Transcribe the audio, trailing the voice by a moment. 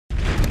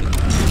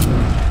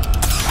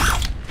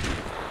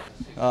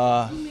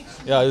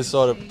Yeah, I just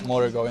saw the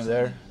motor going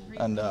there,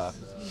 and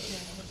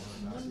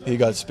he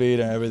got speed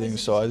and everything,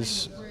 so I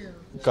just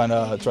kind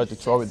of tried to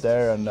throw it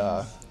there, and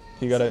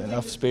he got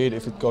enough speed.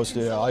 If it goes to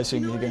the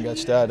icing, he can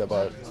catch that.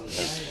 But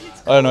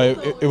I don't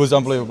know, it was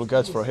unbelievable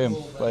catch for him.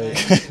 Like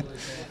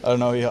I don't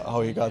know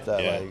how he got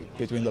that, like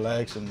between the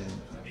legs and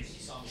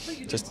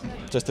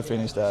just to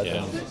finish that.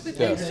 Yeah. And,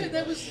 yeah.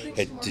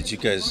 Hey,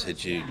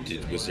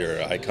 was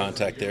there eye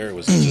contact there, or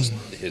was it just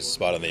his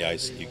spot on the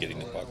ice, you getting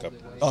the puck up?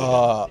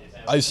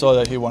 I saw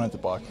that he wanted the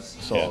puck,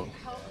 so. Yeah.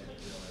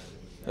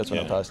 That's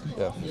when I passed.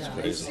 Yeah. It's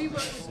crazy.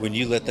 When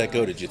you let that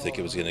go, did you think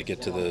it was going to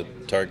get to the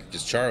target?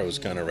 Because Chara was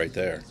kind of right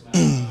there.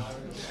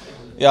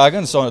 Yeah, I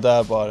kind of saw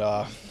that,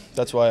 but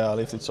that's why I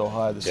lifted so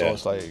high. So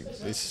it's like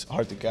it's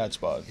hard to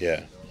catch, but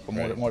yeah,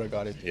 Motor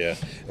got it. Yeah.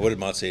 And what did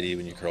Mott say to you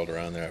when you curled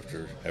around there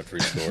after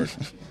he scored?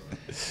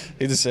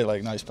 He just said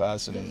like nice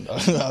pass, and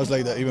I was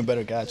like, that even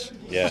better catch.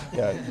 Yeah.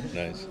 Yeah.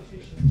 Nice.